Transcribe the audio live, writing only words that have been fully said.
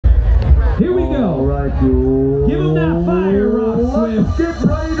Here we go. All right, you. Give him that fire, Rock Swift. Get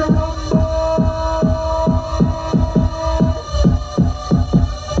ready to rumble.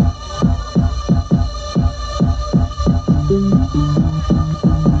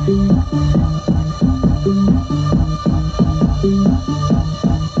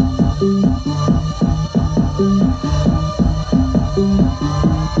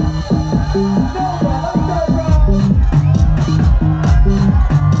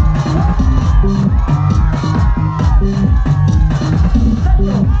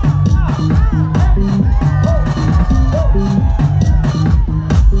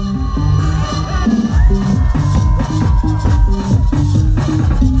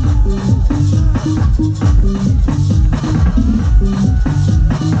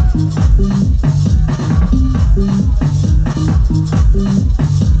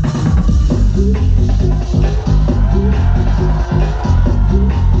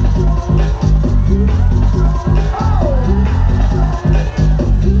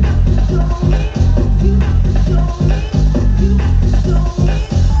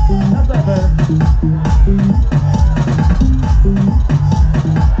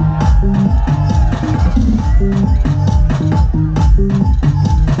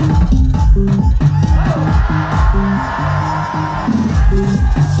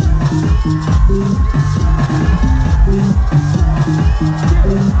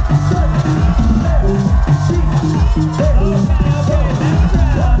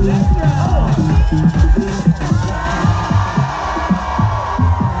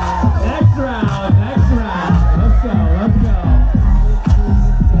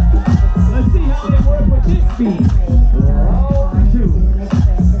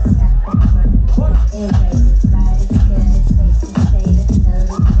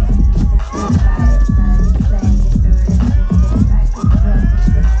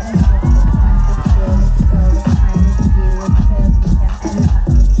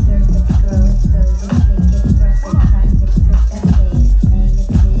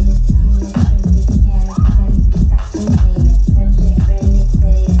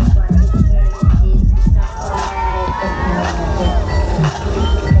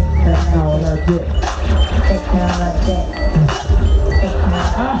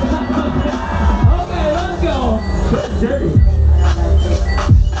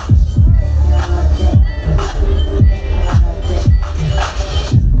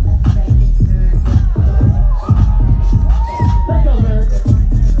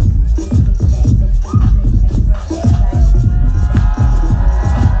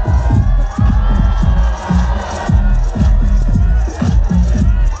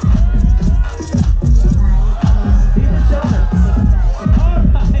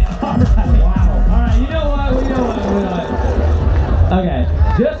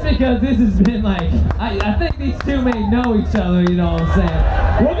 This has been like, I think these two may know each other, you know what I'm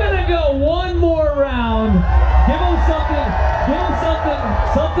saying? We're gonna go one more round. Give them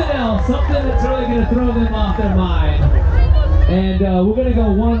something else, something that's really gonna throw them off their mind. And we're gonna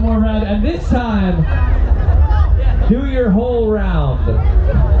go one more round, and this time, do your whole round.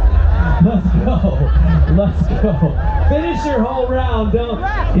 Let's go. Let's go. Finish your whole round. Don't,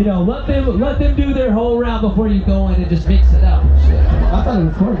 you know, let them do their whole round before you go in and just mix it up. I thought it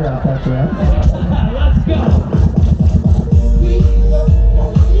was choreographed actually. Let's go.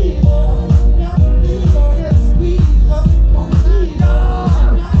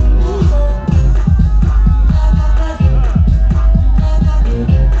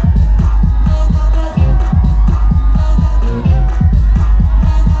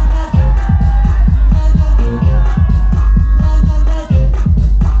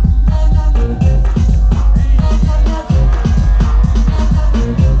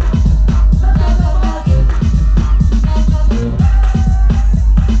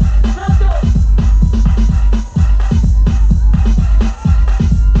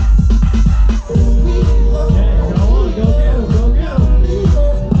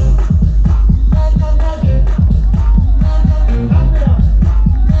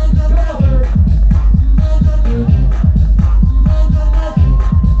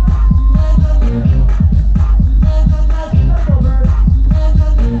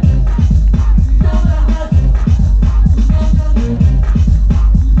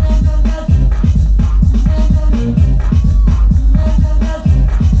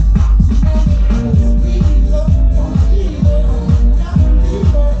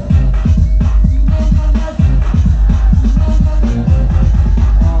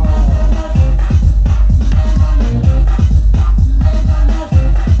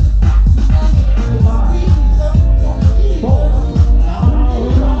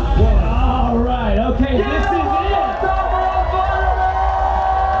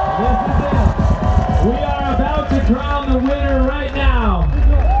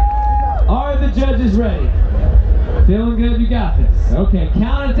 Caleb, you got this. Okay,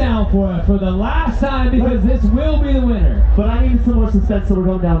 count it down for the last time because this will be the winner. But I need some more suspense, so we're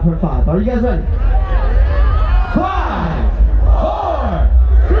going down for 5. Are you guys ready?